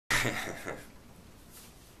As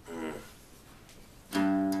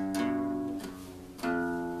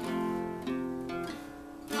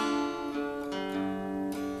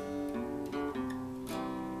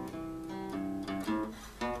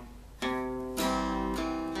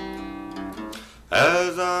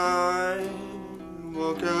I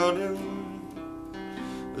walk out in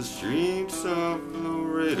the streets of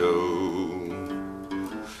Laredo,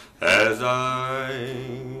 as I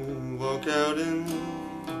walk out in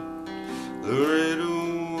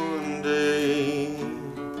Laredo one day,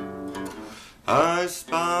 I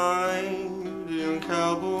spied a young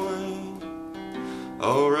cowboy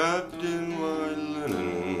all wrapped in white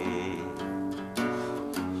linen,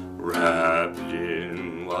 wrapped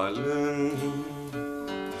in white linen,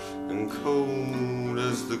 and cold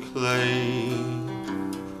as the clay.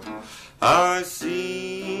 I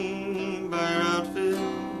see by your outfit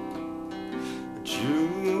that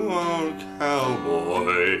you are a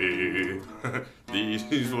cowboy.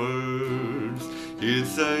 These words he'd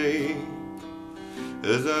say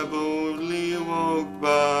as I boldly walk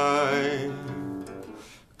by.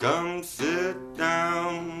 Come sit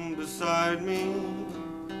down beside me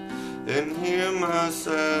and hear my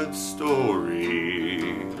sad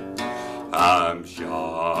story. I'm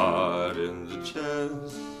shot in the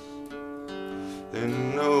chest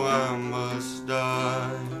and know I must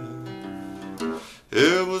die.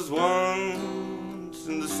 It was once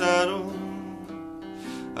in the saddle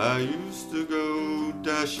I used to go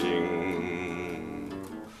dashing.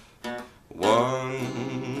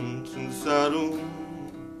 Once in the saddle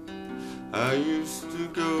I used to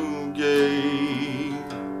go gay.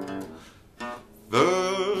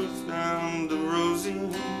 First down the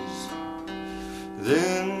Rosie's,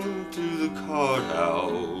 then to the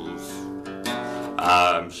courthouse.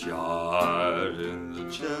 I'm shot in the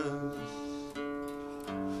chest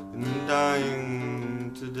and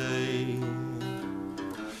dying today.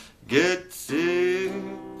 Get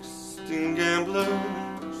 16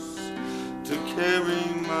 gamblers to carry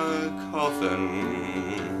my coffin,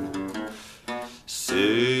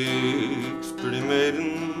 6 pretty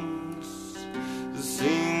maidens to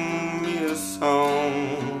sing me a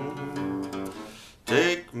song.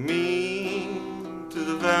 Take me to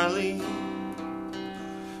the valley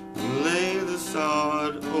and lay the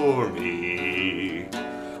sod o'er me,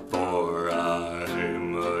 for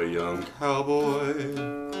I'm a young cowboy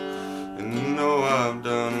and know I've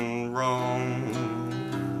done wrong.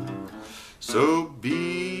 So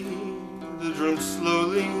beat the drum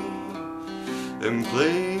slowly and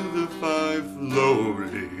play the fife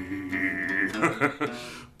lowly.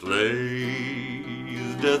 Play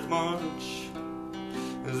the death march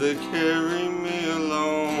as they carry me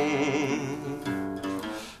along,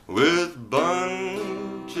 with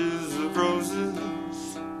bunches of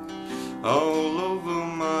roses all over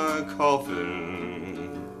my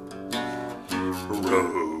coffin,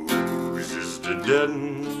 roses to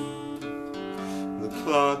deaden the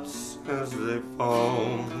clots as they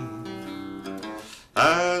fall.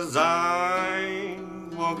 As I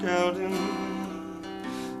walk out in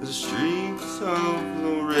the streets of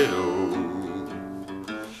Laredo,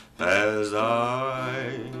 as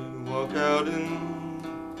I walk out in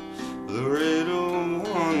Laredo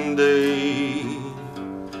one day,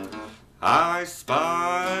 I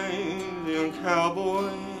spy a young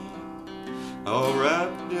cowboy all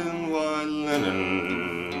wrapped in white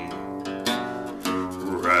linen,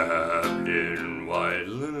 wrapped in white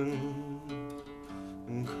linen,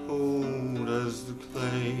 and cold as the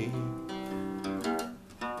clay.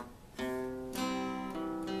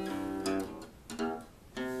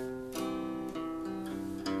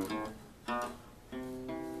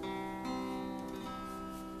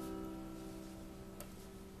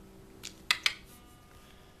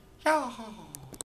 Yo!